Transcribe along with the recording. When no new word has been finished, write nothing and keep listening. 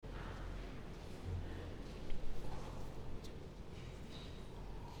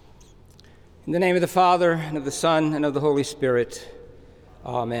In the name of the Father, and of the Son, and of the Holy Spirit.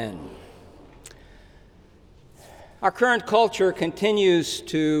 Amen. Our current culture continues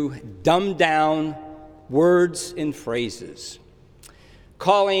to dumb down words and phrases,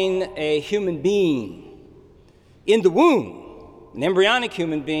 calling a human being in the womb, an embryonic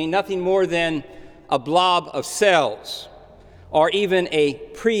human being, nothing more than a blob of cells, or even a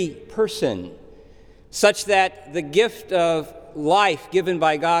pre-person, such that the gift of life given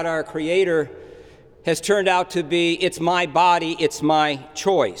by God our Creator has turned out to be, it's my body, it's my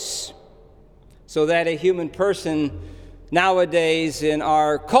choice. So that a human person nowadays in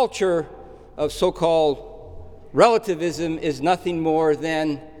our culture of so-called relativism is nothing more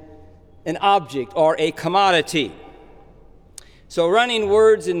than an object or a commodity. So running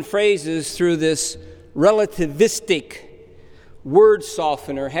words and phrases through this relativistic word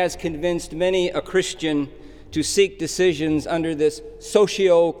softener has convinced many a Christian to seek decisions under this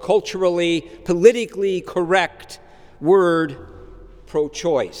socio-culturally, politically correct word,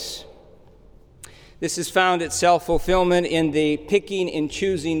 pro-choice. This has found its self-fulfillment in the picking and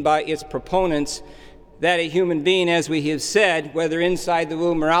choosing by its proponents that a human being, as we have said, whether inside the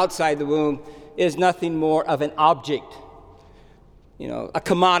womb or outside the womb, is nothing more of an object. A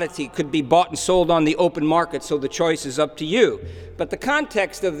commodity could be bought and sold on the open market, so the choice is up to you. But the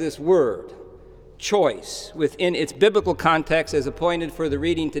context of this word, choice, within its biblical context as appointed for the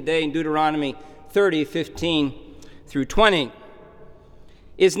reading today in Deuteronomy 30:15 through 20,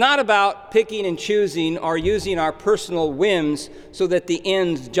 is not about picking and choosing or using our personal whims so that the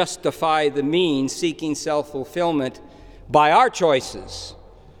ends justify the means, seeking self-fulfillment by our choices.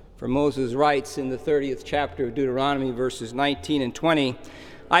 For Moses writes in the 30th chapter of Deuteronomy, verses 19 and 20,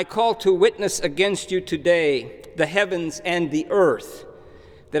 "I call to witness against you today the heavens and the earth,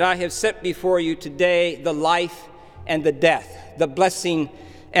 that I have set before you today the life and the death, the blessing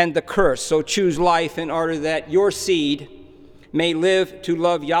and the curse. So choose life in order that your seed may live to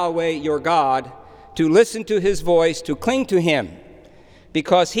love Yahweh your God, to listen to his voice, to cling to him,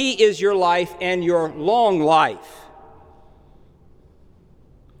 because he is your life and your long life.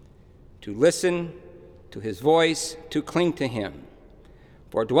 To listen to his voice, to cling to him.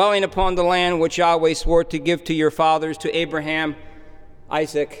 For dwelling upon the land which Yahweh swore to give to your fathers, to Abraham,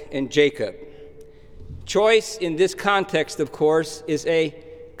 Isaac, and Jacob." Choice in this context, of course, is a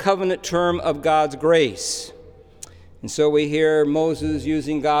covenant term of God's grace. And so we hear Moses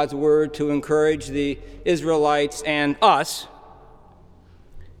using God's word to encourage the Israelites and us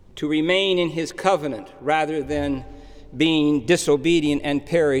to remain in his covenant rather than being disobedient and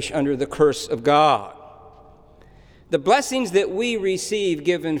perish under the curse of God. The blessings that we receive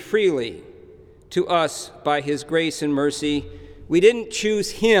given freely to us by his grace and mercy, we didn't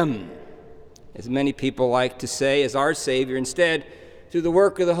choose him, as many people like to say, as our Savior. Instead, through the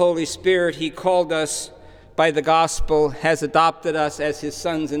work of the Holy Spirit, he called us by the gospel, has adopted us as his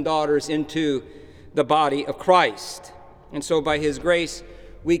sons and daughters into the body of Christ. And so by his grace,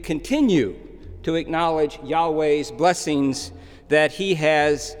 we continue to acknowledge Yahweh's blessings that he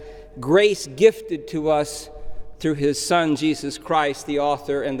has grace gifted to us through his Son, Jesus Christ, the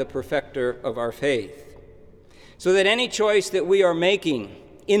author and the perfecter of our faith. So that any choice that we are making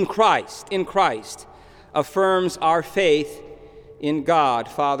in Christ, affirms our faith in God,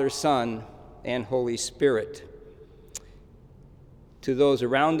 Father, Son, and Holy Spirit. To those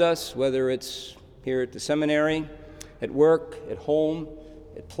around us, whether it's here at the seminary, at work, at home,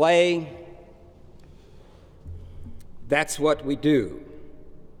 at play, that's what we do.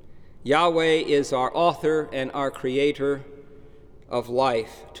 Yahweh is our author and our creator of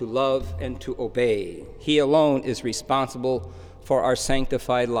life, to love and to obey. He alone is responsible for our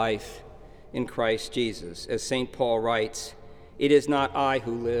sanctified life in Christ Jesus. As St. Paul writes, "It is not I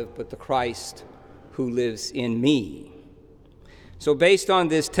who live, but the Christ who lives in me." So based on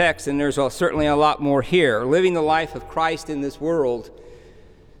this text, and there's certainly a lot more here, living the life of Christ in this world,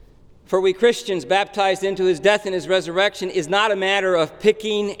 for we Christians baptized into his death and his resurrection, is not a matter of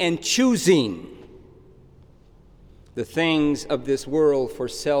picking and choosing the things of this world for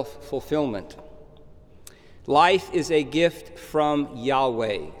self-fulfillment. Life is a gift from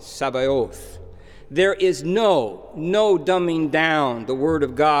Yahweh, Sabaoth. There is no dumbing down the word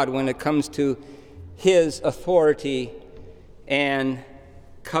of God when it comes to his authority and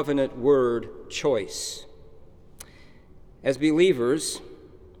covenant word choice. As believers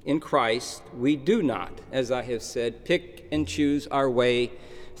in Christ, we do not, as I have said, pick and choose our way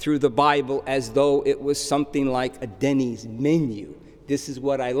through the Bible as though it was something like a Denny's menu. This is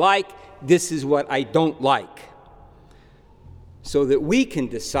what I like, this is what I don't like, so that we can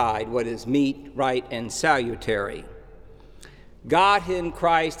decide what is meet, right, and salutary. God in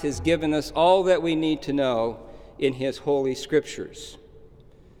Christ has given us all that we need to know in his holy scriptures.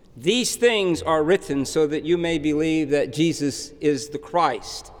 These things are written so that you may believe that Jesus is the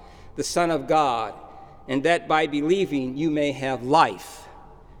Christ, the Son of God, and that by believing you may have life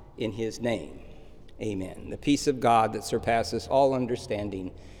in his name. Amen. The peace of God that surpasses all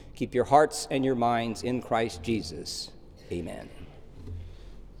understanding, keep your hearts and your minds in Christ Jesus. Amen.